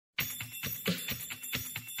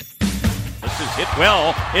hit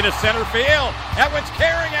well into center field. That one's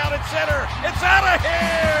carrying out at center. It's out of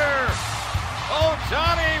here! Oh,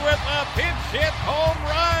 Johnny with a pinch hit home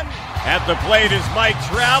run. At the plate is Mike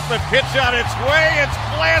Trout. The pitch on its way. It's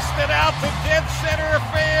blasted out to dead center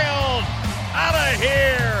field. Out of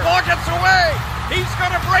here. Ball gets away. He's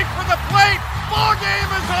going to break for the plate. Ball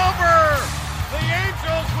game is over. The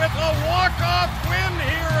Angels with a walk-off win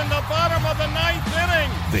here in the bottom of the ninth inning.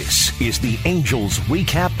 This is the Angels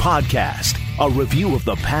Recap Podcast, a review of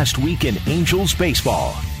the past week in Angels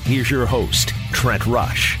baseball. Here's your host, Trent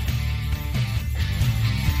Rush.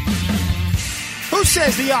 Who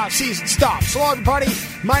says the off-season stops? Hello, everybody.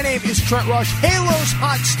 My name is Trent Rush, Halo's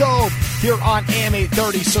Hot Stove, here on AM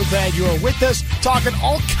 830. So glad you are with us, talking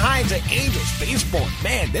all kinds of Angels baseball.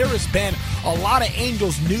 Man, there has been a lot of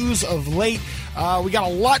Angels news of late. We got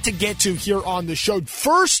a lot to get to here on the show.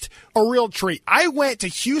 First, a real treat. I went to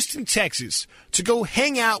Houston, Texas to go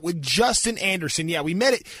hang out with Justin Anderson. Yeah, we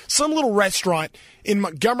met at some little restaurant in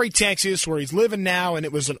Montgomery, Texas, where he's living now, and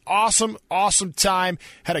it was an awesome, awesome time.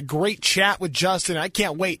 Had a great chat with Justin. I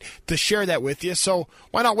can't wait to share that with you, so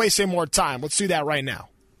why not waste any more time? Let's do that right now.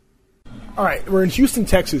 All right, we're in Houston,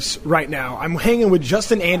 Texas right now. I'm hanging with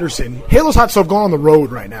Justin Anderson. Halo's Hot Stove going on the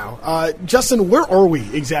road right now. Justin, where are we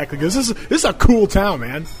exactly? Because this is a cool town,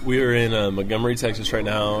 man. We are in Montgomery, Texas right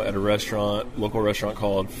now at a restaurant, local restaurant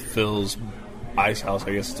called Phil's Ice House,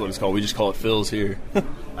 I guess that's what it's called. We just call it Phil's here.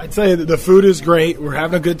 I'd tell you that the food is great. We're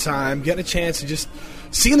having a good time, getting a chance to just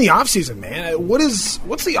see in the off-season, man.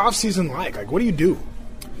 What's the off-season like? Like, what do you do?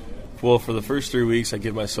 Well, for the first 3 weeks, I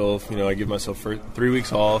give myself 3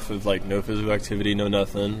 weeks off of like no physical activity, no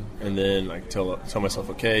nothing, and then I tell myself,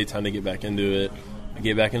 okay, time to get back into it. I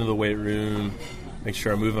get back into the weight room, make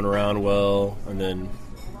sure I'm moving around well, and then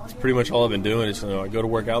it's pretty much all I've been doing. Is I go to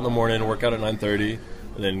work out in the morning, work out at 9:30,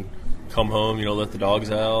 and then come home, let the dogs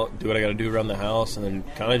out, do what I got to do around the house, and then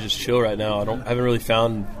kind of just chill right now. I haven't really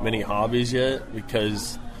found many hobbies yet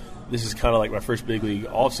because this is kind of like my first big league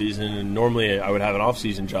off season, and normally I would have an off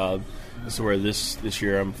season job. This is where this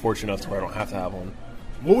year I'm fortunate enough to where I don't have to have one.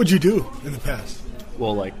 What would you do in the past?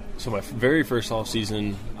 Well, so my very first off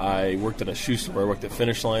season, I worked at a shoe store. I worked at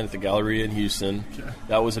Finish Line at the Galleria in Houston. Okay.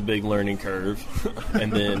 That was a big learning curve.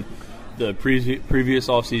 And then the previous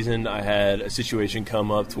off season, I had a situation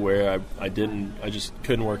come up to where I just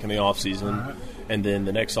couldn't work in the off season. Right. And then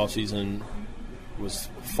the next off season was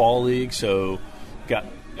fall league, so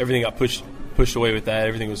everything got pushed away with that.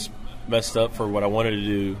 Everything was messed up for what I wanted to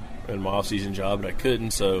do in my off-season job, but I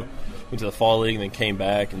couldn't. So went to the fall league and then came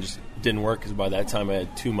back and just didn't work because by that time I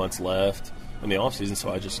had 2 months left in the off-season, so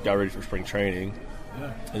I just got ready for spring training.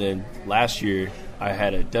 Yeah. And then last year I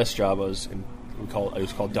had a desk job. It was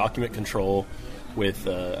called document control with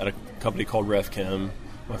at a company called RefChem.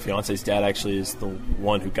 My fiance's dad actually is the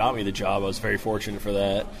one who got me the job. I was very fortunate for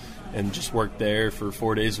that. And just worked there for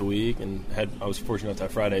 4 days a week, and I was fortunate enough to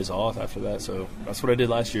have Fridays off after that. So that's what I did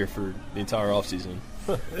last year for the entire off season.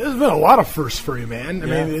 There's been a lot of firsts for you, man. I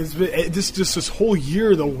mean, it's been just this whole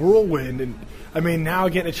year, the whirlwind, and I mean now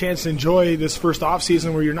getting a chance to enjoy this first off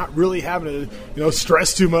season where you're not really having to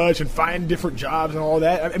stress too much and find different jobs and all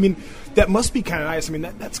that. I mean, that must be kind of nice. I mean,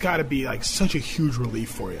 that's got to be like such a huge relief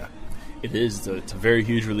for you. It is. It's a very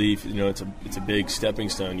huge relief. It's a big stepping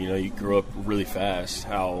stone. You grow up really fast.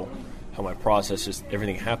 How my process, just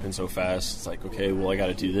everything happens so fast. It's like, okay, well, I got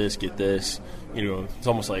to do this, get this. It's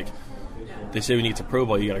almost like they say when you get to pro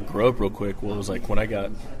ball, you got to grow up real quick. Well, it was like when I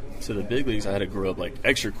got to the big leagues, I had to grow up like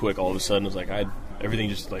extra quick. All of a sudden, it was like everything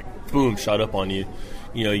just like boom, shot up on you.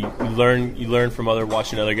 You learn from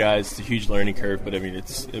watching other guys. It's a huge learning curve, but I mean,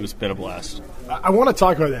 it's been a blast. I want to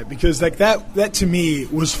talk about that because like that to me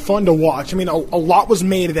was fun to watch. I mean, a lot was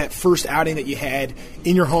made of that first outing that you had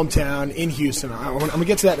in your hometown in Houston. I'm going to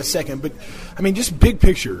get to that in a second, but I mean, just big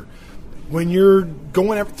picture. When you're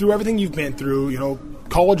going through everything you've been through,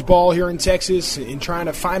 college ball here in Texas and trying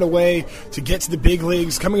to find a way to get to the big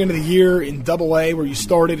leagues, coming into the year in Double-A where you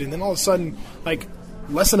started, and then all of a sudden, like,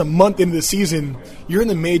 less than a month into the season, you're in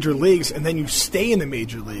the major leagues, and then you stay in the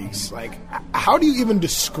major leagues. Like, how do you even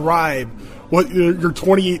describe what your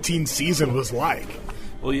 2018 season was like?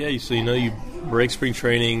 Well, yeah, so you break spring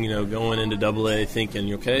training, going into Double-A,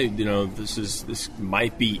 thinking, okay, this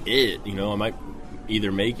might be it. I might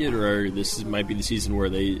either make it or this might be the season where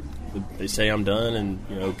they say I'm done,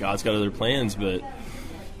 and God's got other plans, but.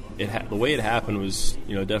 The way it happened was,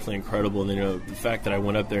 definitely incredible. And the fact that I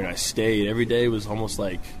went up there and I stayed every day was almost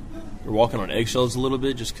like you're walking on eggshells a little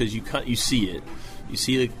bit, just because you see it. You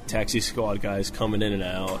see the taxi squad guys coming in and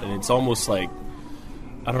out, and it's almost like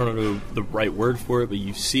I don't know the right word for it, but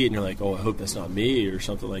you see it and you're like, oh, I hope that's not me or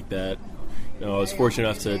something like that. I was fortunate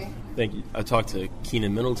enough to I talked to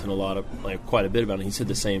Keenan Middleton quite a bit about it. He said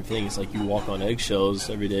the same thing. It's like you walk on eggshells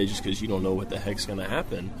every day just because you don't know what the heck's going to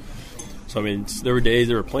happen. So, I mean, there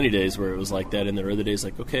were plenty of days where it was like that, and there were other days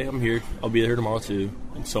like, okay, I'm here. I'll be there tomorrow too,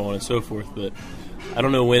 and so on and so forth. But I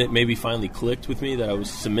don't know when it maybe finally clicked with me that I was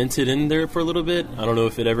cemented in there for a little bit. I don't know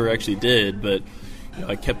if it ever actually did, but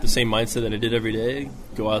I kept the same mindset that I did every day,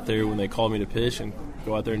 go out there when they called me to pitch and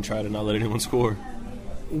go out there and try to not let anyone score.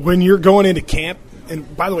 When you're going into camp,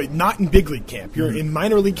 and by the way, not in big league camp, you're in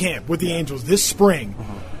minor league camp with the Angels this spring,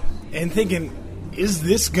 and thinking, is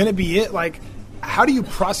this going to be it? Like, how do you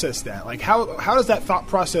process that? Like, how does that thought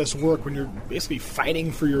process work when you're basically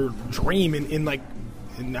fighting for your dream and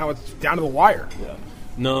now it's down to the wire? Yeah.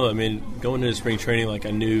 No, I mean, going into spring training, like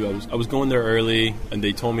I knew I was going there early, and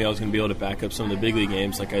they told me I was going to be able to back up some of the big league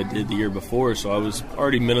games like I did the year before, so I was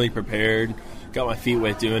already mentally prepared, got my feet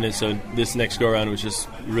wet doing it, so this next go-around was just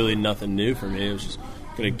really nothing new for me. It was just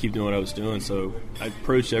going to keep doing what I was doing, so I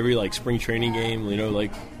approached every, spring training game,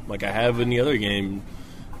 like I have any other game.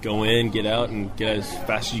 Go in, get out, and get as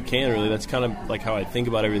fast as you can, really. That's kind of like how I think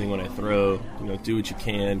about everything when I throw. Do what you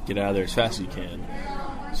can, get out of there as fast as you can.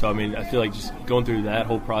 So, I mean, I feel like just going through that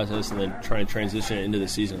whole process and then trying to transition it into the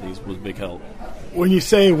season, I think was a big help. When you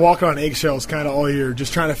say walking on eggshells kind of all year,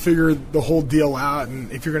 just trying to figure the whole deal out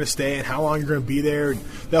and if you're going to stay and how long you're going to be there, and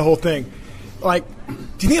that whole thing, do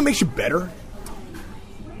you think it makes you better?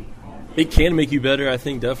 It can make you better, I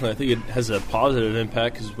think, definitely. I think it has a positive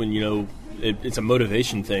impact because when, it's a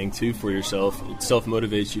motivation thing too for yourself. It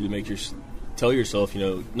self-motivates you to tell yourself,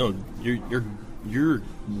 no, you're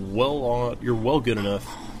well good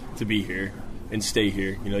enough to be here and stay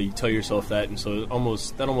here. You tell yourself that, and so that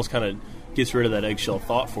almost kind of gets rid of that eggshell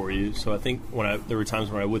thought for you. So I think there were times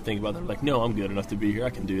where I would think about that, like, no, I'm good enough to be here. I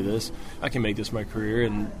can do this. I can make this my career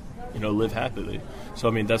and live happily. So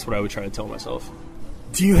I mean, that's what I would try to tell myself.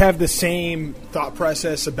 Do you have the same thought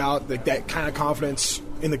process about that kind of confidence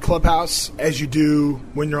in the clubhouse as you do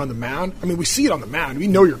when you're on the mound? I mean, we see it on the mound. We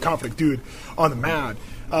know you're a confident dude on the mound.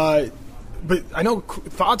 But I know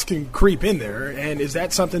thoughts can creep in there. And is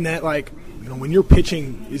that something that, when you're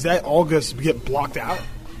pitching, is that all going to get blocked out?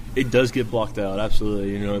 It does get blocked out,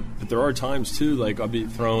 absolutely. But there are times, too, I'll be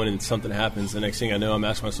throwing and something happens. The next thing I know, I'm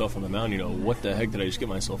asking myself on the mound, what the heck did I just get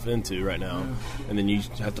myself into right now? Yeah. And then you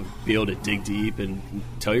have to be able to dig deep and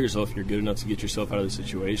tell yourself you're good enough to get yourself out of the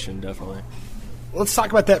situation, definitely. Let's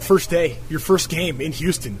talk about that first day, your first game in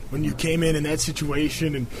Houston, when you came in that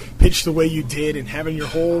situation and pitched the way you did and having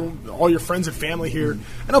all your friends and family here.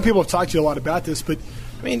 I know people have talked to you a lot about this, but,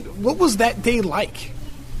 I mean, what was that day like?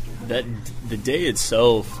 The day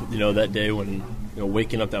itself, that day when,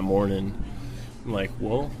 waking up that morning, I'm like,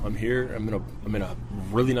 well, I'm here. I'm in a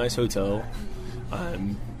really nice hotel.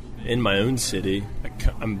 I'm in my own city.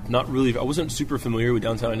 I wasn't super familiar with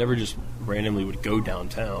downtown. I never just randomly would go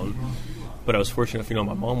downtown. But I was fortunate enough,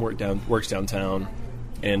 my mom works downtown,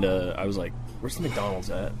 and I was like, where's the McDonald's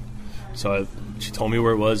at? So she told me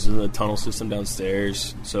where it was in the tunnel system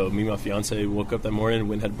downstairs. So me and my fiance woke up that morning and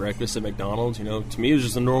went and had breakfast at McDonald's. To me it was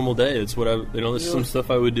just a normal day. It's what this is some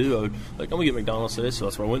stuff I would do. I would I'm gonna get McDonald's today, so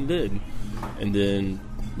that's what I went and did. And then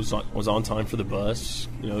was on time for the bus.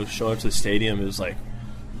 Showing up to the stadium, it was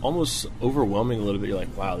almost overwhelming a little bit. You're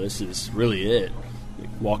like, wow, this is really it.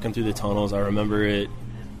 Walking through the tunnels, I remember it.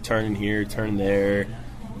 Turning here, turning there,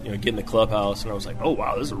 getting the clubhouse, and I was like, oh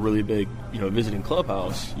wow, this is a really big, visiting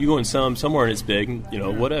clubhouse. You go in somewhere and it's big,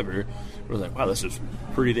 whatever. I was like, wow, this is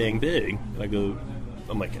pretty dang big. And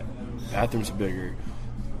I'm like, bathrooms are bigger,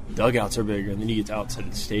 dugouts are bigger, and then you get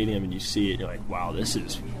outside the stadium and you see it, and you're like, wow, this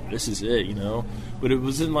is it, But it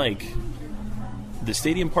wasn't the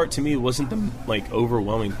stadium part to me wasn't the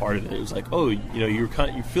overwhelming part of it. It was like, oh, you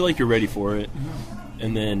feel like you're ready for it,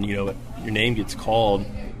 and then your name gets called.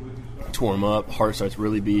 To warm up, heart starts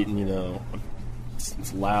really beating.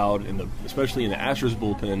 It's loud, and especially in the Astros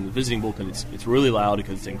bullpen, the visiting bullpen, it's really loud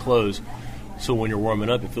because it's enclosed. So when you're warming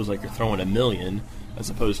up, it feels like you're throwing a million as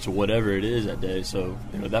opposed to whatever it is that day. So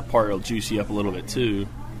that part will juice you up a little bit too.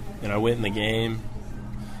 And I went in the game,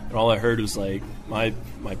 and all I heard was my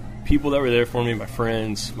people that were there for me, my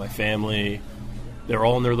friends, my family. They're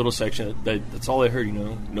all in their little section. That's all I heard,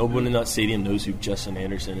 No one in that stadium knows who Justin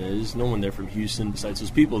Anderson is. No one there from Houston besides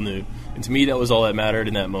those people knew. And to me, that was all that mattered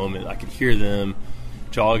in that moment. I could hear them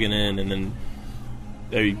jogging in, and then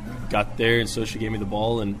they got there, and Scioscia gave me the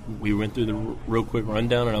ball, and we went through the real quick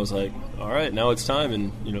rundown, and I was like, all right, now it's time.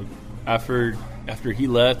 And, after he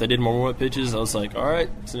left, I did more warm-up pitches. I was like, all right,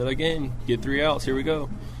 it's another game. Get 3 outs. Here we go.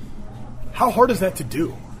 How hard is that to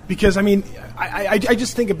do? Because, I mean, I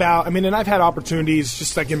just think about, I mean, and I've had opportunities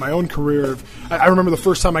just like in my own career. I remember the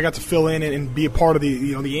first time I got to fill in and be a part of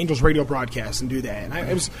the Angels radio broadcast and do that.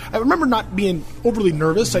 And I remember not being overly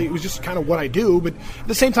nervous. It was just kind of what I do. But at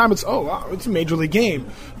the same time, it's a major league game.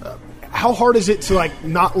 How hard is it to, like,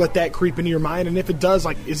 not let that creep into your mind? And if it does,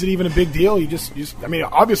 like, is it even a big deal? You just I mean,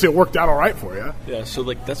 obviously it worked out all right for you. Yeah, so,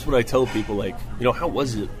 like, that's what I tell people, like, how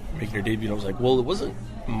was it making your debut? And I was like, well, it wasn't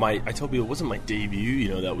I tell people it wasn't my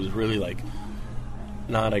debut, that was really, like,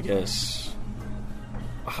 not, I guess,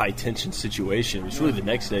 a high-tension situation. It was really the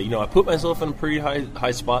next day. I put myself in a pretty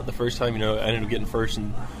high spot the first time. I ended up getting first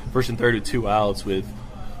and third with 2 outs with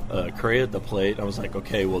Correa at the plate. And I was like,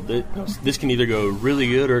 okay, well, this can either go really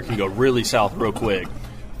good or it can go really south real quick.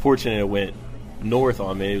 Fortunately, it went north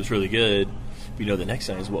on me. It was really good. But, the next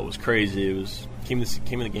time is what was crazy. It was came in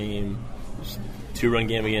the game. It was a 2-run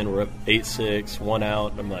game again. We're up 8-6, 1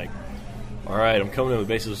 out. I'm like, all right, I'm coming in with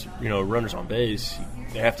bases, runners on base.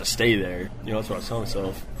 They have to stay there. That's what I was telling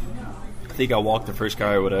myself. I think I walked the first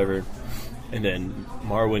guy or whatever, and then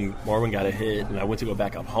Marwin got a hit, and I went to go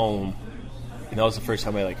back up home, and that was the first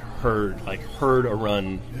time I heard a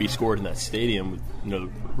run be scored in that stadium. The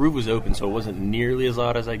roof was open, so it wasn't nearly as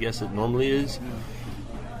loud as I guess it normally is.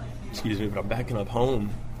 Excuse me, but I'm backing up home.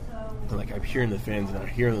 And, I'm hearing the fans, and I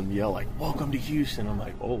hear them yell, "Welcome to Houston." I'm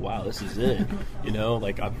like, oh, wow, this is it.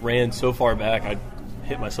 I ran so far back, I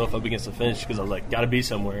hit myself up against the fence because I was like, got to be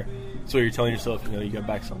somewhere. So you're telling yourself, you got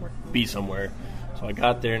back somewhere, be somewhere. So I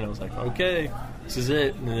got there, and I was like, okay, this is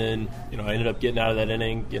it. And then, I ended up getting out of that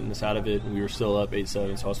inning, getting us out of it, and we were still up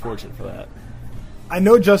 8-7, so I was fortunate for that. I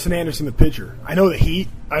know Justin Anderson, the pitcher. I know the heat.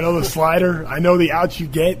 I know the slider. I know the outs you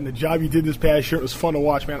get and the job you did this past year. It was fun to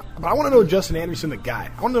watch, man. But I want to know Justin Anderson, the guy.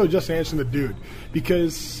 I want to know Justin Anderson, the dude.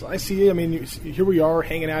 Because I see, I mean, here we are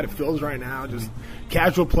hanging out at Phil's right now, just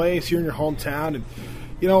casual place here in your hometown. And,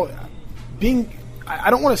 I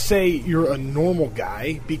don't want to say you're a normal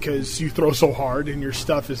guy because you throw so hard and your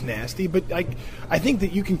stuff is nasty, but I think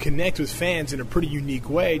that you can connect with fans in a pretty unique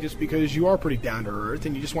way just because you are pretty down to earth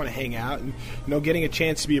and you just want to hang out and getting a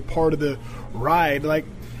chance to be a part of the ride.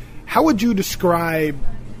 How would you describe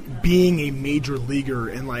being a major leaguer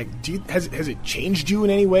and has it changed you in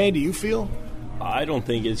any way? Do you feel? I don't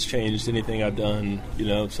think it's changed anything I've done.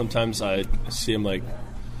 Sometimes I see them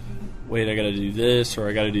wait, I got to do this or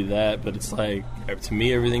I got to do that, but it's to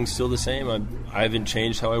me, everything's still the same. I haven't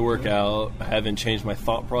changed how I work out. I haven't changed my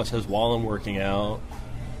thought process while I'm working out.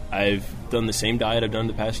 I've done the same diet I've done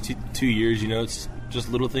the past 2 years. It's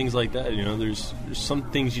just little things like that. There's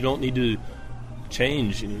some things you don't need to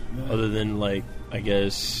change other than, I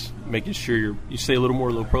guess, making sure you stay a little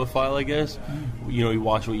more low profile, I guess. You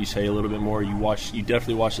watch what you say a little bit more. You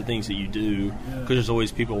definitely watch the things that you do because there's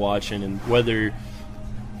always people watching, and whether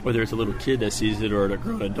it's a little kid that sees it or a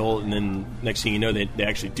grown adult, and then next thing you know, they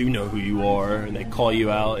actually do know who you are, and they call you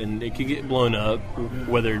out, and it can get blown up,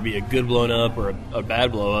 whether it be a good blown up or a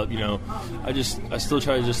bad blow up. I still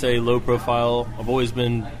try to just stay low profile. I've always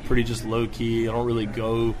been pretty just low key. I don't really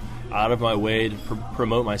go out of my way to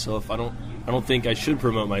promote myself. I don't think I should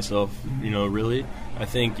promote myself. Really. I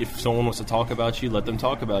think if someone wants to talk about you, let them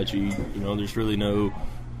talk about you. There's really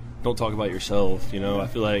don't talk about yourself. I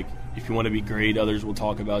feel like if you want to be great, others will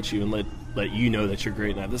talk about you and let you know that you're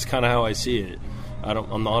great. Now, that's kind of how I see it.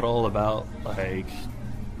 I'm not all about I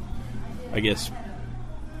guess,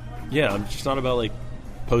 yeah. I'm just not about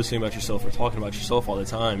posting about yourself or talking about yourself all the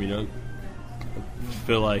time. I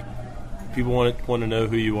feel like people want to know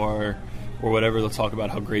who you are or whatever. They'll talk about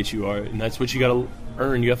how great you are, and that's what you got to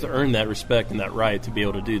earn. You have to earn that respect and that right to be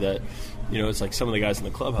able to do that. It's like some of the guys in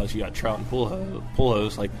the clubhouse. You got Trout and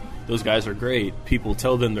Pujols. Those guys are great. People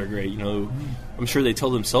tell them they're great. I'm sure they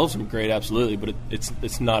tell themselves they're great, absolutely, but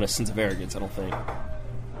it's not a sense of arrogance, I don't think.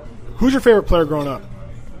 Who's your favorite player growing up?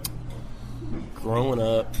 Growing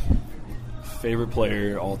up, favorite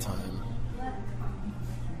player all time.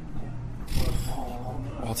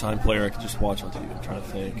 All-time player I could just watch on TV. I'm trying to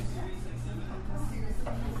think.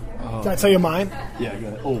 Can I tell you mine? Yeah, go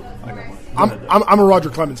ahead. Oh, I got mine. I'm a Roger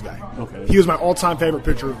Clemens guy. Okay. He was my all-time favorite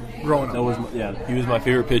pitcher growing up. He was my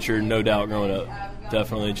favorite pitcher, no doubt, growing up.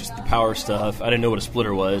 Definitely, just the power stuff. I didn't know what a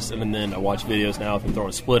splitter was, and then I watch videos now of him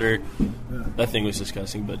throwing a splitter. That thing was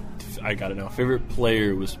disgusting, but I got it now. Favorite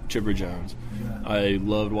player was Chipper Jones. I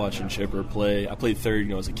loved watching Chipper play. I played third,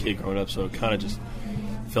 as a kid growing up, so it kind of just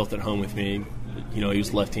felt at home with me. He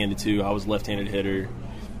was left-handed too. I was a left-handed hitter.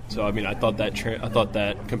 So, I mean, I thought that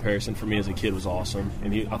comparison for me as a kid was awesome.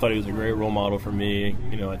 And I thought he was a great role model for me.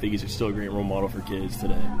 You know, I think he's still a great role model for kids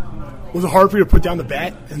today. Was it hard for you to put down the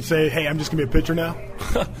bat and say, hey, I'm just going to be a pitcher now?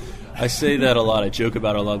 I say that a lot. I joke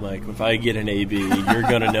about it a lot. Like, if I get an AB, you're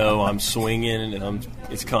going to know I'm swinging and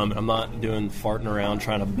it's coming. I'm not doing farting around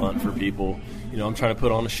trying to bunt for people. You know, I'm trying to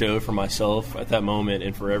put on a show for myself at that moment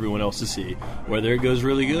and for everyone else to see. Whether it goes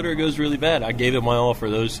really good or it goes really bad, I gave it my all for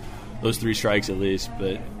those 3 strikes at least.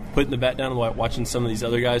 But putting the bat down and watching some of these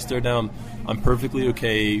other guys throw down, I'm perfectly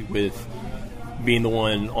okay with being the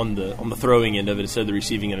one on the throwing end of it instead of the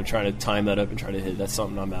receiving end and trying to time that up and try to hit. That's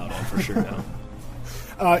something I'm out on for sure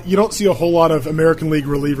now. You don't see a whole lot of American League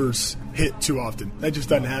relievers hit too often. That just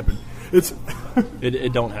doesn't happen.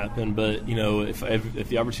 It don't happen, but you know, if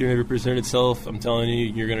the opportunity presents itself, I'm telling you,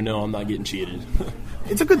 you're going to know I'm not getting cheated.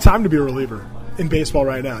 It's a good time to be a reliever in baseball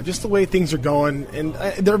right now, just the way things are going, and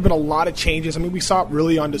there have been a lot of changes. I mean, we saw it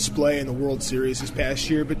really on display in the World Series this past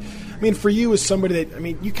year, but I mean, for you as somebody that, I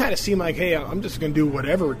mean, you kind of seem like, hey, I'm just going to do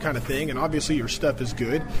whatever kind of thing, and obviously your stuff is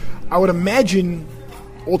good. I would imagine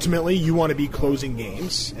ultimately you want to be closing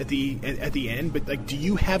games at the end, but like, do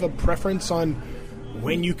you have a preference on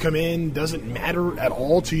when you come in? Does it matter at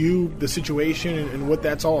all to you, the situation and what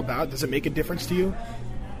that's all about? Does it make a difference to you?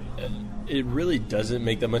 It really doesn't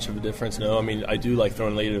make that much of a difference, no. I mean, I do like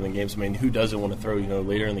throwing later in the games. I mean, who doesn't want to throw, you know,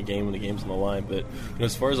 later in the game when the game's on the line? But, you know,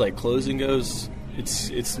 as far as, like, closing goes, it's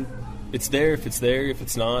there if it's there. If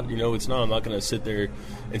it's not, you know, it's not. I'm not going to sit there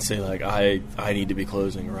and say, like, I need to be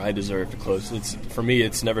closing or I deserve to close. For me,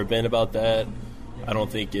 it's never been about that. I don't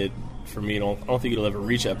think it – for me, I don't think it'll ever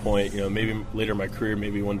reach that point. You know, maybe later in my career,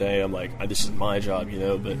 maybe one day I'm like, this is my job, you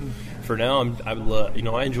know. But for now,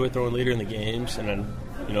 I enjoy throwing later in the games, and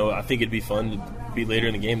you know, I think it'd be fun to be later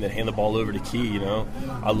in the game than hand the ball over to Key. You know,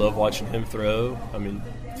 I love watching him throw. I mean,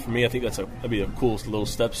 for me, I think that'd be a cool little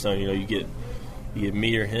stepstone. You know, you get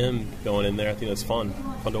me or him going in there. I think that's fun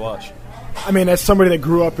to watch. I mean, as somebody that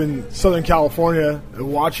grew up in Southern California,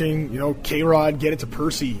 watching, you know, K-Rod get it to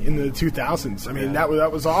Percy in the 2000s. I mean, that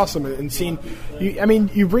was awesome. And seeing,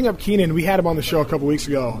 you bring up Keenan. We had him on the show a couple weeks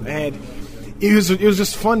ago, and it was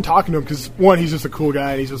just fun talking to him because, one, he's just a cool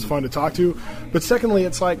guy and he's just fun to talk to. But secondly,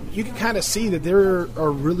 it's like you can kind of see that there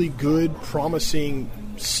are really good, promising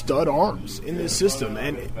stud arms in this system,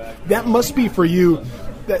 and that must be for you.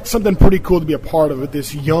 That's something pretty cool to be a part of, with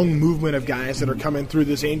this young movement of guys that are coming through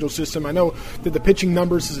this Angel system. I know that the pitching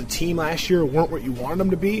numbers as a team last year weren't what you wanted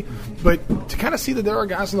them to be, but to kind of see that there are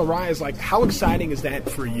guys on the rise, like, how exciting is that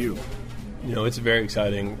for you? You know, it's very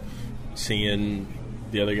exciting seeing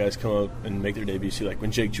the other guys come up and make their debut. See, like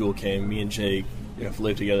when Jake Jewell came, me and Jake, you know, have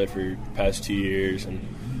lived together for the past 2 years, and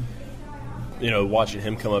you know, watching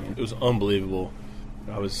him come up, it was unbelievable.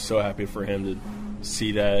 I was so happy for him to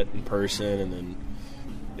see that in person, and then,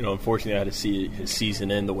 you know, unfortunately, I had to see his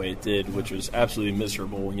season end the way it did, which was absolutely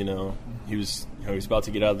miserable. You know, he was about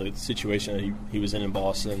to get out of the situation that he was in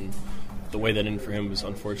Boston. The way that ended for him was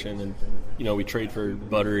unfortunate. And, you know, we trade for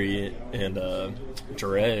Buttery and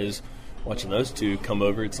Jerez. Watching those two come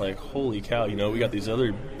over, it's like, holy cow, you know, we got these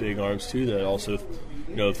other big arms too that also,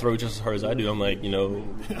 you know, throw just as hard as I do. I'm like, you know,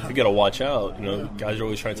 we got to watch out. You know, guys are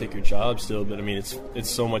always trying to take your job still, but I mean, it's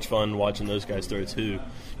so much fun watching those guys throw too.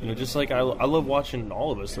 You know, just like I love watching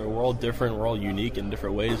all of us throw. We're all different. We're all unique in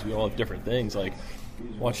different ways. We all have different things. Like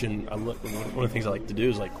watching, one of the things I like to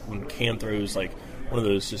do is like when Cam throws like one of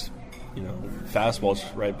those just, you know, fastballs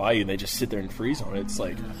right by you and they just sit there and freeze on it. It's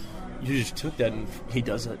like, you just took that, and he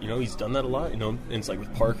does that. You know, he's done that a lot. You know, and it's like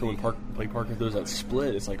with Parker, when Blake Parker throws that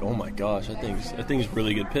split, it's like, oh my gosh, that thing's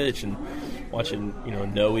really good pitch. And watching, you know,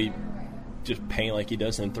 Noe just paint like he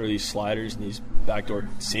does and throw these sliders and these backdoor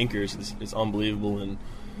sinkers, it's unbelievable. And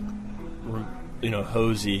you know,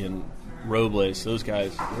 Hosey and Robles, those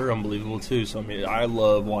guys, they're unbelievable too. So I mean, I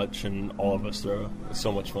love watching all of us throw. It's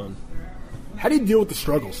so much fun. How do you deal with the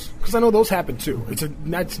struggles? Because I know those happen too.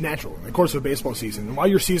 That's natural in the course of a baseball season. And while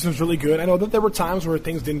your season is really good, I know that there were times where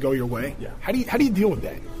things didn't go your way. Yeah. How do you deal with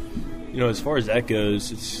that? You know, as far as that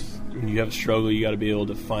goes, it's when you have a struggle, you got to be able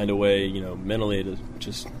to find a way, you know, mentally to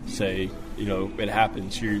just say, you know, it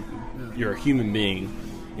happens. You're a human being.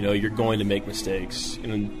 You know, you're going to make mistakes.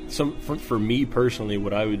 And for me personally,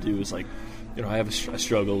 what I would do is like, you know, I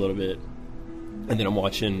struggle a little bit, and then I'm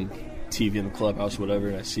watching TV in the clubhouse, or whatever,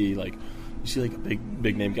 and I see like. You see like a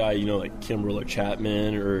big name guy, you know, like Kimbrel or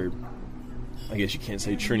Chapman, or I guess you can't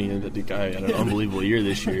say Trini, but the guy had an unbelievable year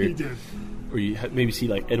this year. He did. Or you maybe see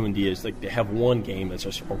like Edwin Diaz, like they have one game that's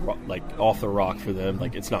just like off the rock for them,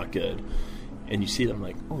 like it's not good. And you see them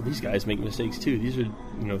like, oh, these guys make mistakes too. These are,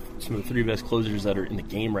 you know, some of the 3 best closers that are in the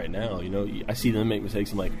game right now. You know, I see them make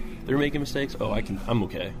mistakes. I'm like, they're making mistakes. Oh, I'm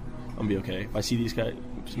okay. I'm going to be okay. If I see these guys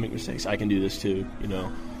make mistakes, I can do this too, you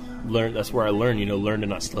know. That's where I learn, you know, learn to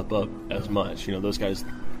not slip up as much. You know, those guys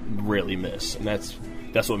rarely miss, and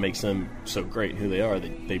that's what makes them so great, who they are.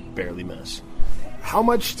 They barely miss. How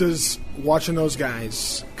much does watching those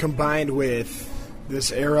guys combined with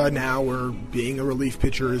this era now where being a relief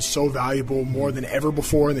pitcher is so valuable more than ever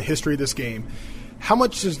before in the history of this game, how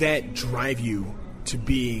much does that drive you to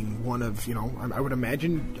being one of, you know, I would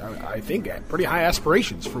imagine, I think, pretty high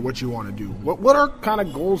aspirations for what you want to do? What are kind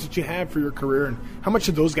of goals that you have for your career, and how much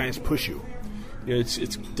do those guys push you? Yeah, it's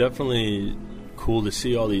definitely cool to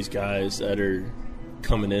see all these guys that are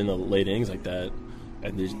coming in the late innings like that,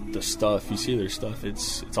 and the stuff, you see their stuff,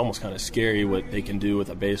 it's almost kind of scary what they can do with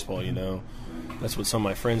a baseball, you know. That's what some of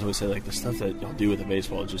my friends always say, like, the stuff that y'all do with a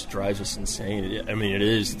baseball, it just drives us insane. I mean, it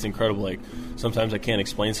is. It's incredible. Like, sometimes I can't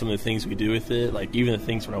explain some of the things we do with it. Like, even the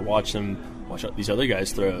things when I watch these other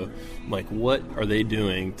guys throw, I'm like, what are they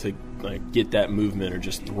doing to, like, get that movement or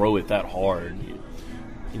just throw it that hard?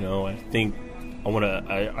 You know, I think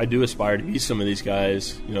I do aspire to be some of these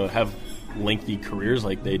guys, you know, have lengthy careers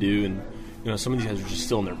like they do. And, you know, some of these guys are just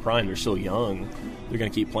still in their prime. They're still young. They're going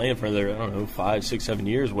to keep playing for another, 5, 6, 7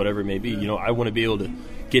 years, whatever it may be. You know, I want to be able to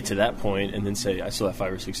get to that point and then say, I still have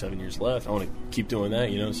 5 or 6, 7 years left. I want to keep doing that,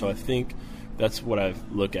 you know. So I think that's what I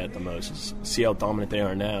look at the most, is see how dominant they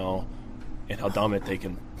are now and how dominant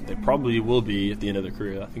they probably will be at the end of their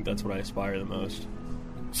career. I think that's what I aspire the most.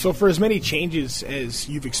 So for as many changes as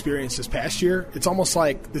you've experienced this past year, it's almost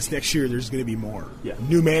like this next year there's going to be more. Yeah.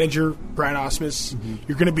 New manager, Brian Ausmus. Mm-hmm.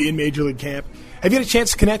 You're going to be in Major League camp. Have you had a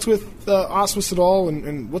chance to connect with Ausmus at all,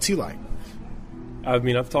 and what's he like? I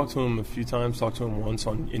mean, I've talked to him a few times. Talked to him once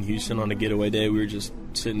in Houston on a getaway day. We were just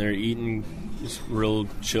sitting there eating, just real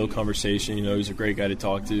chill conversation. You know, he's a great guy to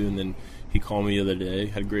talk to. And then he called me the other day,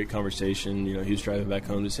 had a great conversation. You know, he was driving back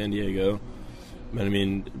home to San Diego. But I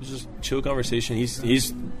mean, it was just a chill conversation.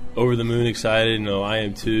 He's over the moon excited. You know, I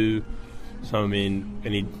am too. So I mean,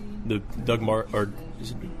 and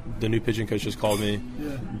the new pitching coach just called me,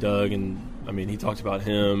 Doug, and I mean, he talked about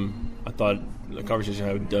him. I thought the conversation I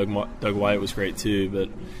had with Doug White was great too. But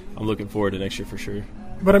I'm looking forward to next year for sure.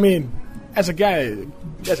 But I mean, as a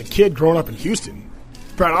kid growing up in Houston,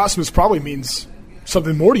 Brian Ausmus probably means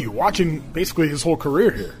something more to you, watching basically his whole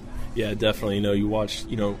career here. Yeah, definitely. You know, you watch.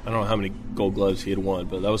 You know, I don't know how many Gold Gloves he had won,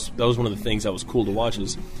 but that was one of the things that was cool to watch.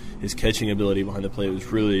 Is his catching ability behind the plate was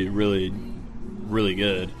really, really, really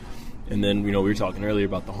good. And then, you know, we were talking earlier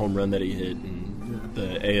about the home run that he hit and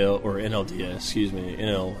the AL or NLDS,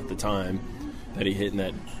 NL at the time that he hit in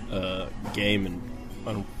that game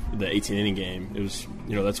and the 18-inning game. It was,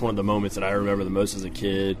 you know, that's one of the moments that I remember the most as a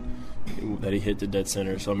kid, that he hit to dead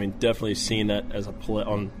center. So I mean, definitely seeing that as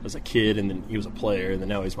a kid, and then he was a player, and then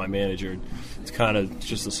now he's my manager. It's kind of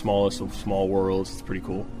just the smallest of small worlds. It's pretty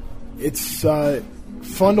cool. It's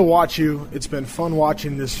fun to watch you. It's been fun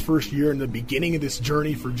watching this first year and the beginning of this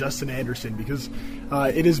journey for Justin Anderson, because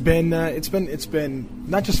it has been it's been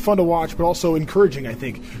not just fun to watch, but also encouraging, I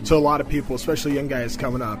think, to a lot of people, especially young guys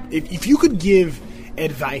coming up. If you could give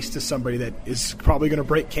advice to somebody that is probably going to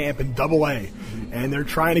break camp in Double-A and they're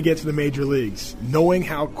trying to get to the major leagues, knowing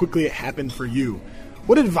how quickly it happened for you,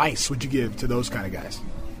 what advice would you give to those kind of guys?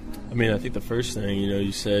 I mean, I think the first thing, you know,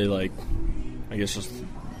 you say, like, I guess just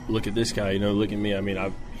look at this guy, you know, look at me. I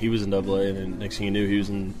mean, he was in Double-A, and then next thing you knew,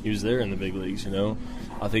 he was there in the big leagues, you know.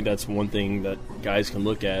 I think that's one thing that guys can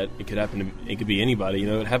look at. It could be anybody, you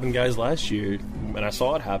know. It happened to guys last year, and I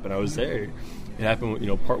saw it happen. I was there. It happened, you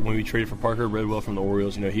know, when we traded for Parker Redwell from the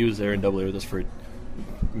Orioles. You know, he was there in Double-A with us for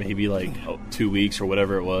maybe like 2 weeks or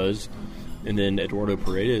whatever it was. And then Eduardo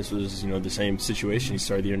Paredes was, you know, the same situation. He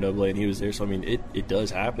started the year in Double-A, and he was there. So I mean, it does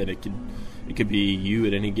happen. It could be you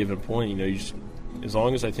at any given point. You know, you just, as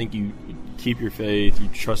long as I think you keep your faith, you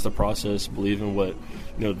trust the process, believe in what,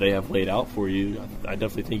 you know, they have laid out for you. I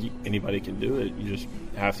definitely think anybody can do it. You just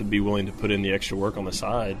have to be willing to put in the extra work on the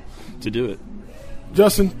side to do it.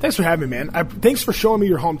 Justin, thanks for having me, man. Thanks for showing me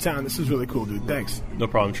your hometown. This is really cool, dude. Thanks. No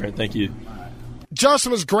problem, Trent. Thank you.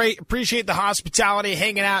 Justin was great. Appreciate the hospitality,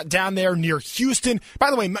 hanging out down there near Houston.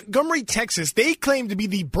 By the way, Montgomery, Texas, they claim to be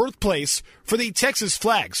the birthplace for the Texas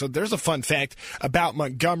flag. So there's a fun fact about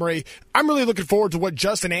Montgomery. I'm really looking forward to what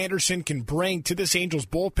Justin Anderson can bring to this Angels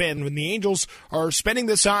bullpen when the Angels are spending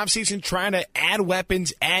this offseason trying to add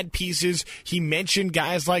weapons, add pieces. He mentioned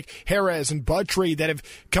guys like Jerez and Buttrey that have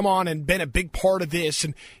come on and been a big part of this.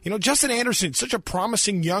 And, you know, Justin Anderson, such a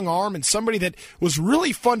promising young arm and somebody that was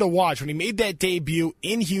really fun to watch when he made that debut debut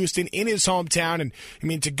in Houston, in his hometown. And, I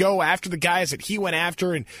mean, to go after the guys that he went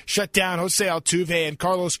after and shut down Jose Altuve and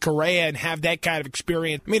Carlos Correa and have that kind of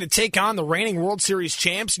experience. I mean, to take on the reigning World Series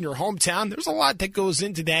champs in your hometown, there's a lot that goes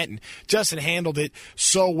into that. And Justin handled it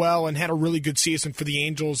so well and had a really good season for the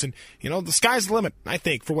Angels. And, the sky's the limit, I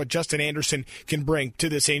think, for what Justin Anderson can bring to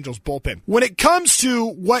this Angels bullpen. When it comes to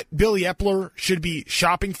what Billy Epler should be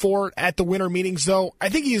shopping for at the winter meetings, though, I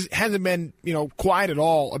think he hasn't been, quiet at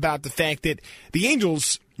all about the fact that the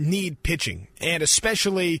Angels need pitching, and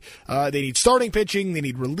especially they need starting pitching, they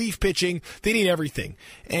need relief pitching, they need everything.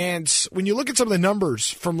 And when you look at some of the numbers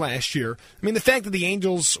from last year, I mean, the fact that the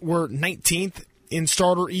Angels were 19th in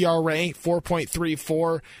starter ERA,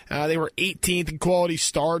 4.34. They were 18th in quality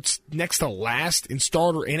starts, next to last in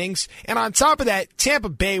starter innings. And on top of that, Tampa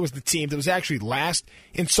Bay was the team that was actually last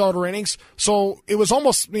in starter innings. So it was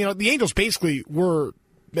almost, the Angels basically were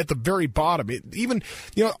at the very bottom.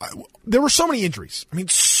 There were so many injuries. I mean,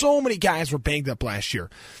 so many guys were banged up last year.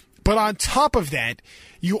 But on top of that,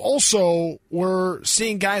 you also were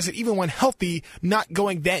seeing guys that even when healthy, not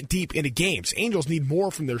going that deep into games. Angels need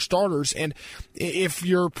more from their starters, and if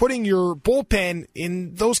you're putting your bullpen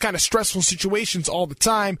in those kind of stressful situations all the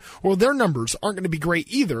time, well, their numbers aren't going to be great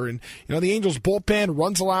either. And, the Angels bullpen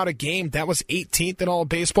runs allowed a game. That was 18th in all of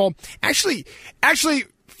baseball. Actually,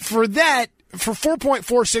 for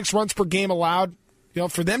 4.46 runs per game allowed,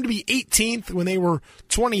 for them to be 18th when they were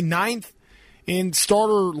 29th in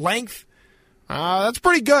starter length, that's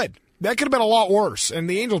pretty good. That could have been a lot worse. And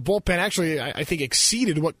the Angels bullpen actually, I think,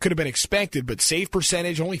 exceeded what could have been expected. But save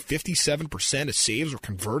percentage, only 57% of saves were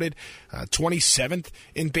converted. 27th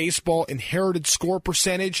in baseball. Inherited score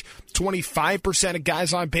percentage, 25% of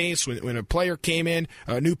guys on base. When a player came in,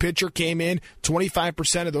 a new pitcher came in,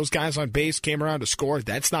 25% of those guys on base came around to score.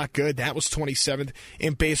 That's not good. That was 27th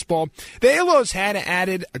in baseball. The Halos had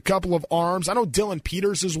added a couple of arms. I know Dylan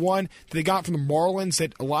Peters is one that they got from the Marlins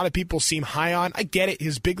that a lot of people seem high on. I get it.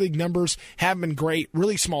 His big league numbers haven't been great.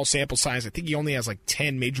 Really small sample size. I think he only has like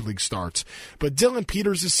 10 major league starts. But Dylan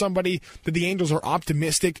Peters is somebody that the Angels are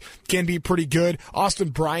optimistic can be pretty good.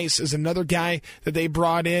 Austin Bryce is another guy that they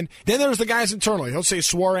brought in. Then there's the guys internally. Jose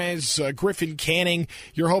Suarez, Griffin Canning.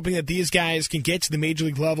 You're hoping that these guys can get to the major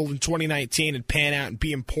league level in 2019 and pan out and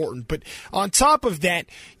be important. But on top of that,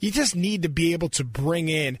 you just need to be able to bring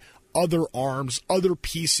in other arms, other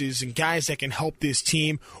pieces, and guys that can help this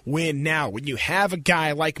team win now. When you have a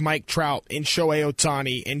guy like Mike Trout and Shohei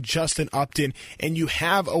Ohtani and Justin Upton, and you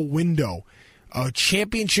have a window, a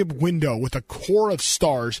championship window with a core of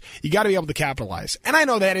stars, you got to be able to capitalize. And I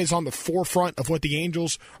know that is on the forefront of what the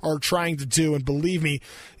Angels are trying to do. And believe me,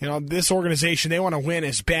 this organization, they want to win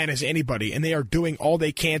as bad as anybody, and they are doing all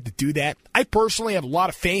they can to do that. I personally have a lot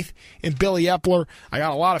of faith in Billy Epler. I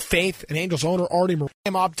got a lot of faith in Angels owner Artie Moreno.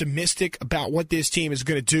 I'm optimistic about what this team is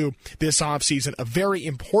going to do this offseason. A very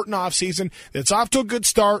important offseason that's off to a good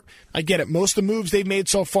start. I get it. Most of the moves they've made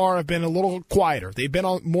so far have been a little quieter. They've been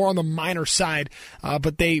more on the minor side.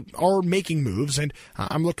 But they are making moves, and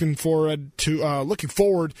I'm looking forward to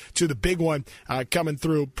the big one coming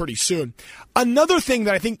through pretty soon. Another thing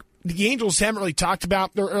that I think the Angels haven't really talked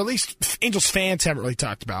about, or at least Angels fans haven't really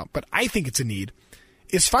talked about, but I think it's a need,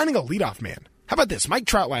 is finding a leadoff man. How about this? Mike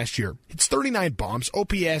Trout last year hits 39 bombs,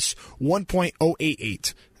 OPS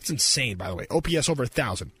 1.088. That's insane, by the way. OPS over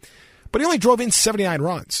 1,000. But he only drove in 79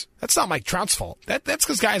 runs. That's not Mike Trout's fault. That's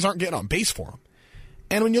because guys aren't getting on base for him.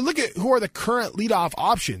 And when you look at who are the current leadoff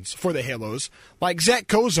options for the Halos, like Zach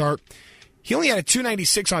Cozart, he only had a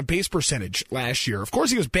 296 on base percentage last year. Of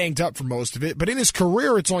course, he was banged up for most of it, but in his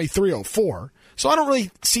career, it's only 304. So I don't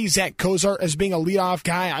really see Zach Cozart as being a leadoff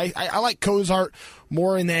guy. I like Cozart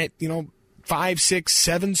more in that 5, 6,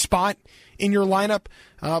 7 spot in your lineup.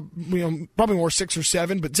 Probably more 6 or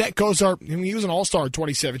 7. But Zach Cozart, he was an All-Star in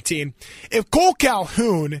 2017. If Cole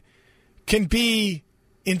Calhoun can be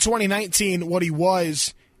in 2019 what he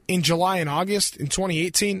was in July and August in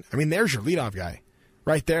 2018, there's your leadoff guy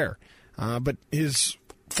right there. But his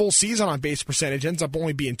full season on base percentage ends up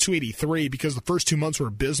only being 283 because the first 2 months were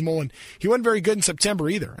abysmal, and he wasn't very good in September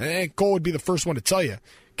either. I think Cole would be the first one to tell you.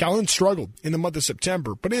 Calhoun struggled in the month of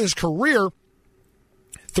September, but in his career,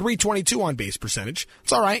 322 on base percentage.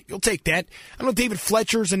 It's all right. You'll take that. I know David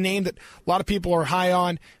Fletcher's a name that a lot of people are high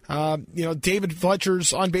on. David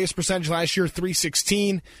Fletcher's on base percentage last year,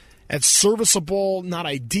 316. That's serviceable, not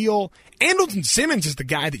ideal. Andrelton Simmons is the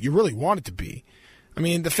guy that you really want it to be.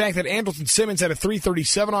 The fact that Andrelton Simmons had a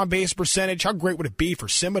 337 on base percentage, how great would it be for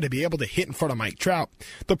Simba to be able to hit in front of Mike Trout?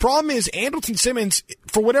 The problem is Andrelton Simmons,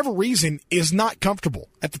 for whatever reason, is not comfortable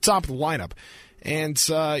at the top of the lineup. And,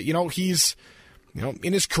 he's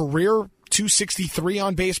in his career, .263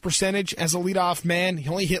 on base percentage as a leadoff man. He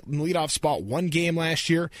only hit in the leadoff spot one game last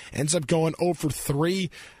year. Ends up going 0 for 3.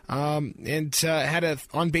 And had a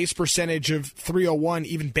on-base percentage of .301,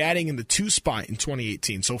 even batting in the 2 spot in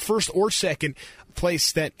 2018. So first or second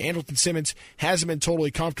place that Andrelton Simmons hasn't been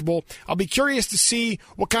totally comfortable. I'll be curious to see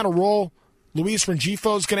what kind of role Luis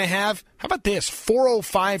Rengifo is going to have. How about this?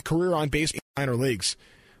 .405 career on-base in minor leagues.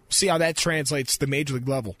 See how that translates to the major league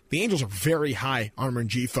level. The Angels are very high on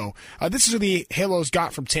Rengifo. This is who the Halos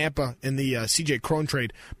got from Tampa in the C.J. Cron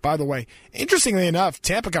trade, by the way. Interestingly enough,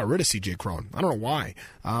 Tampa got rid of C.J. Cron. I don't know why,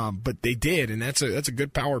 but they did, and that's a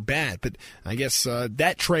good power bat. But I guess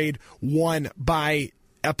that trade won by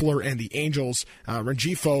Epler and the Angels.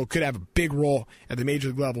 Rengifo could have a big role at the major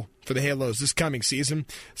league level for the Halos this coming season.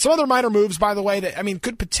 Some other minor moves, by the way, that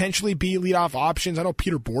could potentially be leadoff options. I know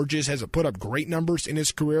Peter Borges hasn't put up great numbers in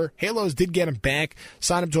his career. Halos did get him back,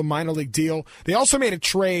 signed him to a minor league deal. They also made a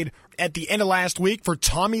trade at the end of last week for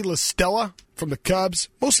Tommy La Stella from the Cubs.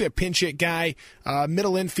 Mostly a pinch hit guy,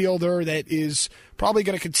 middle infielder that is probably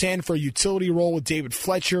going to contend for a utility role with David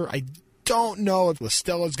Fletcher. I don't know if La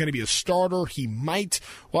Stella is going to be a starter. He might.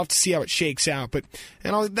 We'll have to see how it shakes out. But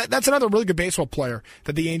that's another really good baseball player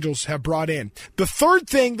that the Angels have brought in. The third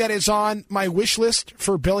thing that is on my wish list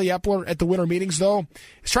for Billy Epler at the winter meetings, though,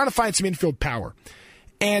 is trying to find some infield power.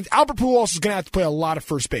 And Albert Pujols is going to have to play a lot of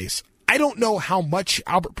first base. I don't know how much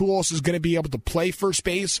Albert Pujols is going to be able to play first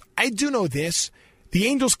base. I do know this. The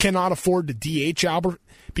Angels cannot afford to DH Albert,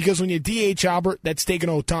 because when you DH Albert, that's taking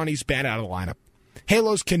Ohtani's bat out of the lineup.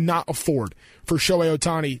 Halos cannot afford for Shohei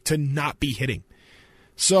Ohtani to not be hitting.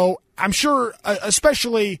 So I'm sure,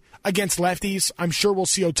 especially against lefties, I'm sure we'll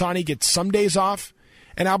see Ohtani get some days off,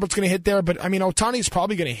 and Albert's going to hit there. But, Ohtani's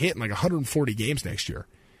probably going to hit in like 140 games next year.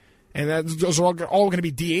 And those are all going to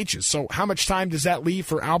be DHs. So how much time does that leave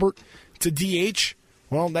for Albert to DH?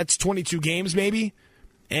 Well, that's 22 games maybe.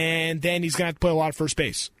 And then he's going to have to play a lot of first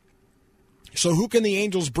base. So who can the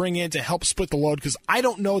Angels bring in to help split the load? Because I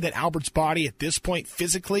don't know that Albert's body at this point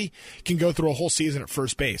physically can go through a whole season at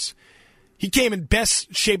first base. He came in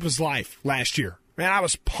best shape of his life last year. Man, I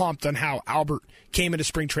was pumped on how Albert came into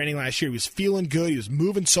spring training last year. He was feeling good. He was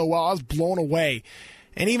moving so well. I was blown away.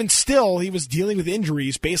 And even still, he was dealing with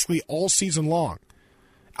injuries basically all season long.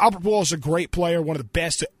 Albert Pujols is a great player, one of the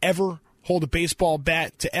best to ever hold a baseball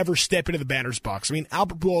bat, to ever step into the batter's box.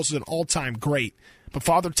 Albert Pujols is an all-time great, but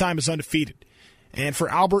Father Time is undefeated. And for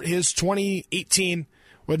Albert, his 2018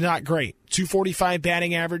 was not great. 245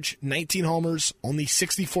 batting average, 19 homers, only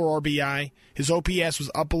 64 RBI. His OPS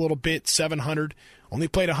was up a little bit, 700. Only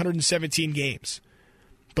played 117 games.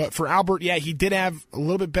 But for Albert, yeah, he did have a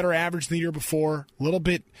little bit better average than the year before. A little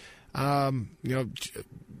bit, at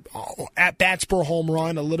bats per home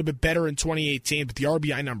run, a little bit better in 2018, but the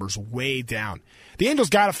RBI number's way down. The Angels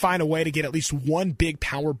got to find a way to get at least one big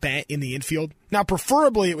power bat in the infield. Now,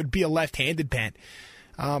 preferably it would be a left-handed bat.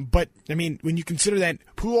 But, when you consider that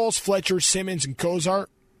Pujols, Fletcher, Simmons, and Cozart,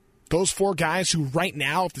 those four guys who right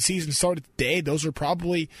now, if the season started today, those are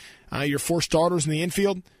probably your four starters in the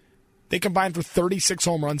infield. They combined for 36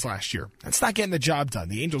 home runs last year. That's not getting the job done.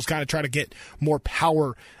 The Angels got to try to get more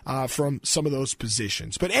power from some of those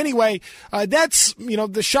positions. But anyway, that's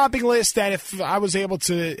the shopping list that if I was able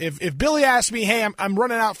to, if Billy asked me, hey, I'm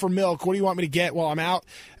running out for milk, what do you want me to get while I'm out?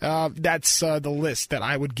 That's the list that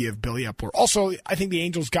I would give Billy Epler. Also, I think the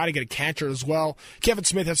Angels got to get a catcher as well. Kevin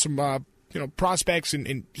Smith has some prospects,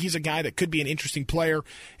 and he's a guy that could be an interesting player.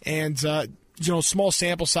 And small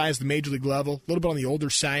sample size, the major league level, a little bit on the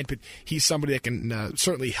older side, but he's somebody that can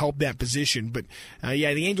certainly help that position. But,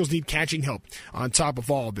 the Angels need catching help on top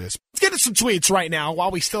of all of this. Let's get to some tweets right now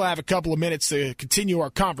while we still have a couple of minutes to continue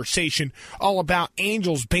our conversation all about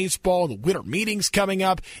Angels baseball, the winter meetings coming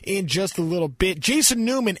up in just a little bit. Jason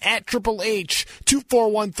Newman at Triple H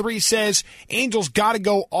 2413 says, Angels got to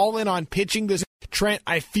go all in on pitching this. Trent,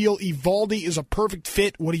 I feel Eovaldi is a perfect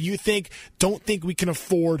fit. What do you think? Don't think we can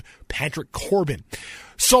afford Patrick Corbin.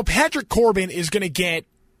 So Patrick Corbin is going to get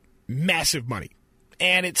massive money.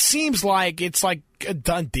 And it seems like it's like a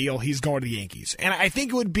done deal. He's going to the Yankees. And I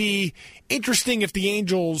think it would be interesting if the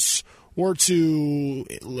Angels were to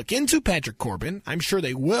look into Patrick Corbin. I'm sure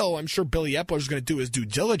they will. I'm sure Billy Epler is going to do his due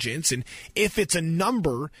diligence. And if it's a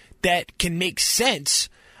number that can make sense,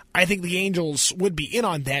 I think the Angels would be in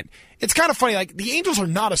on that. It's kind of funny, like, the Angels are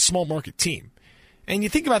not a small market team. And you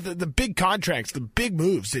think about the big contracts, the big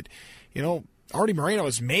moves that, Artie Moreno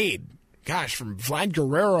has made from Vlad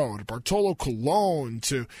Guerrero to Bartolo Colon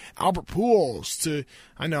to Albert Pujols to,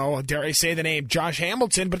 I know, dare I say the name, Josh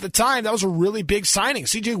Hamilton, but at the time, that was a really big signing.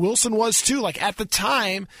 C.J. Wilson was too. Like, at the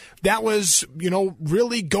time, that was,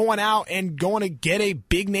 really going out and going to get a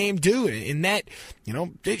big-name dude, and that,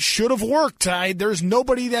 it should have worked. There's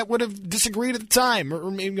nobody that would have disagreed at the time,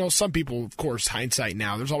 or maybe, some people, of course, hindsight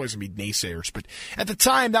now, there's always going to be naysayers, but at the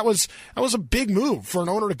time, that was a big move for an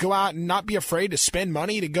owner to go out and not be afraid to spend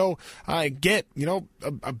money to go get,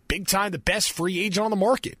 a big-time, the best free agent on the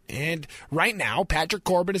market. And right now, Patrick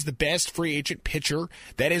Corbin is the best free agent pitcher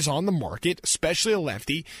that is on the market, especially a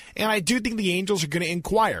lefty, and I do think the Angels are going to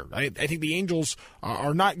inquire. I think the Angels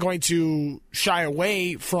are not going to shy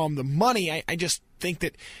away from the money. I just think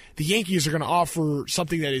that the Yankees are going to offer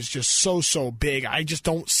something that is just so big. I just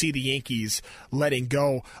don't see the Yankees letting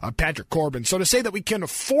go of Patrick Corbin. So to say that we can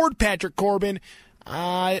afford Patrick Corbin,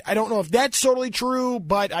 I don't know if that's totally true,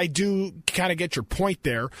 but I do kind of get your point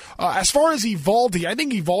there. As far as Eovaldi, I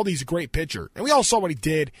think Eovaldi's a great pitcher. And we all saw what he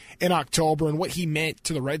did in October and what he meant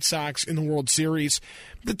to the Red Sox in the World Series.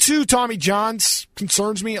 The two Tommy Johns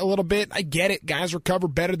concerns me a little bit. I get it. Guys recover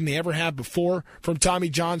better than they ever have before from Tommy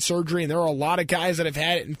John surgery, and there are a lot of guys that have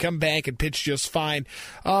had it and come back and pitch just fine.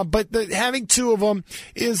 But having two of them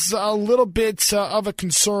is a little bit of a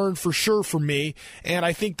concern for sure for me, and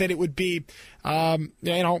I think that it would be,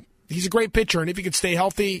 he's a great pitcher, and if he could stay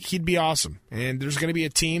healthy, he'd be awesome. And there's going to be a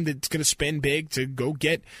team that's going to spend big to go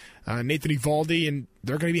get Nathan Eovaldi, and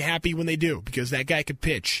they're going to be happy when they do because that guy could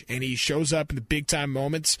pitch, and he shows up in the big-time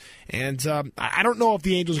moments. And I don't know if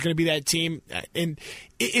the Angels are going to be that team. And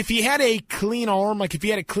if he had a clean arm, like if he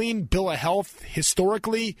had a clean bill of health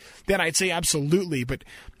historically, then I'd say absolutely. But,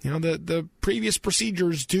 the previous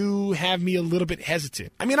procedures do have me a little bit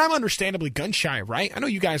hesitant. I mean, I'm understandably gun-shy, right? I know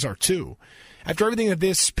you guys are too. After everything that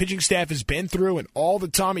this pitching staff has been through and all the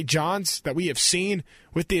Tommy Johns that we have seen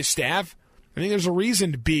with this staff, I think there's a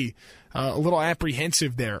reason to be a little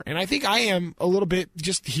apprehensive there. And I think I am a little bit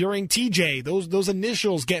just hearing TJ. Those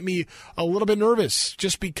initials get me a little bit nervous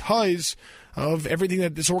just because of everything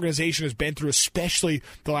that this organization has been through, especially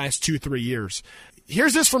the last 2-3 years.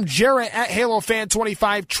 Here's this from Jarrett at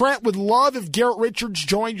HaloFan25. Trent, would love if Garrett Richards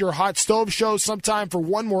joined your Hot Stove show sometime for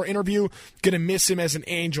one more interview. Gonna miss him as an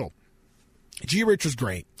Angel. G-Rich was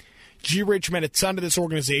great. G-Rich meant a ton to this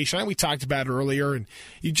organization. I know we talked about it earlier, and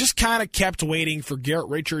you just kind of kept waiting for Garrett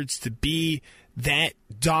Richards to be that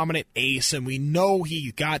dominant ace, and we know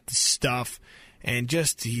he got the stuff, and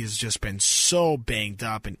he has just been so banged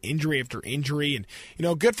up and injury after injury.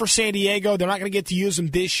 And, good for San Diego. They're not going to get to use him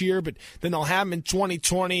this year, but then they'll have him in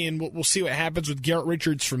 2020, and we'll see what happens with Garrett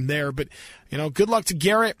Richards from there. But, good luck to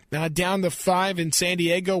Garrett down the 5 in San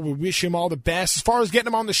Diego. We wish him all the best. As far as getting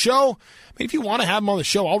him on the show, I mean, if you want to have him on the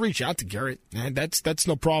show, I'll reach out to Garrett. And that's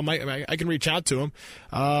no problem. I can reach out to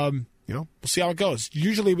him. We'll see how it goes.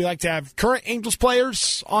 Usually we like to have current Angels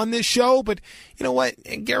players on this show, but you know what?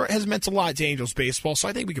 Garrett has meant a lot to Angels baseball, so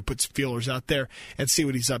I think we could put some feelers out there and see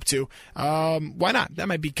what he's up to. Why not? That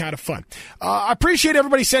might be kind of fun. I appreciate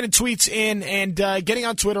everybody sending tweets in and getting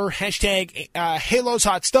on Twitter, hashtag Halos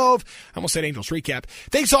Hot Stove. I almost said Angels Recap.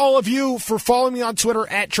 Thanks to all of you for following me on Twitter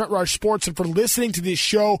at Trent Rush Sports and for listening to this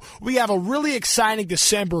show. We have a really exciting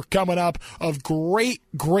December coming up of great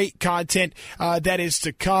content that is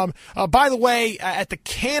to come. By the way, at the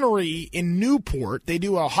Cannery in Newport, they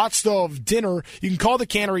do a hot stove dinner. You can call the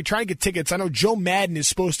Cannery, try and get tickets. I know Joe Madden is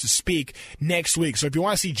supposed to speak next week, so if you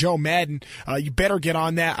want to see Joe Madden, you better get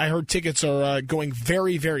on that. I heard tickets are going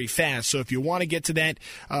very, very fast, so if you want to get to that,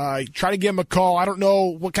 try to give him a call. I don't know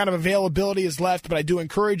what kind of availability is left, but I do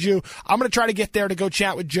encourage you. I'm going to try to get there to go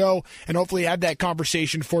chat with Joe and hopefully have that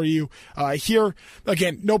conversation for you here.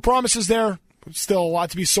 Again, no promises there. Still a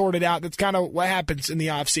lot to be sorted out. That's kind of what happens in the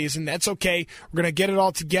offseason. That's okay. We're going to get it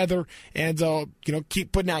all together and,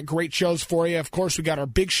 keep putting out great shows for you. Of course, we got our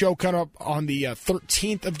big show coming up on the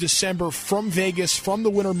 13th of December from Vegas, from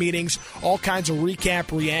the winter meetings. All kinds of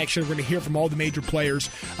recap, reaction. We're going to hear from all the major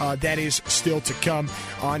players. That is still to come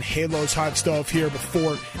on Halo's Hot Stove here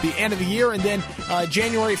before the end of the year. And then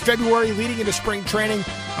January, February, leading into spring training,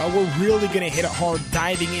 we're really going to hit it hard,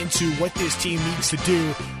 diving into what this team needs to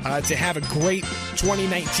do to have a great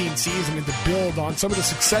 2019 season and to build on some of the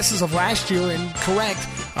successes of last year and correct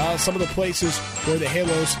some of the places where the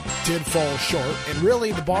Halos did fall short. And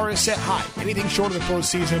really, the bar is set high. Anything short of the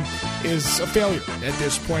postseason is a failure at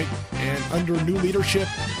this point. And under new leadership,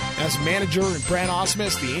 as manager and Brad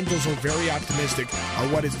Ausmus, the Angels are very optimistic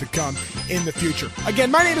on what is to come in the future.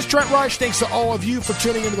 Again, my name is Trent Rush. Thanks to all of you for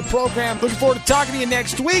tuning into the program. Looking forward to talking to you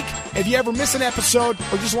next week. If you ever miss an episode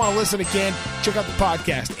or just want to listen again, check out the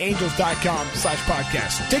podcast,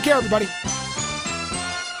 angels.com/podcast. Take care, everybody.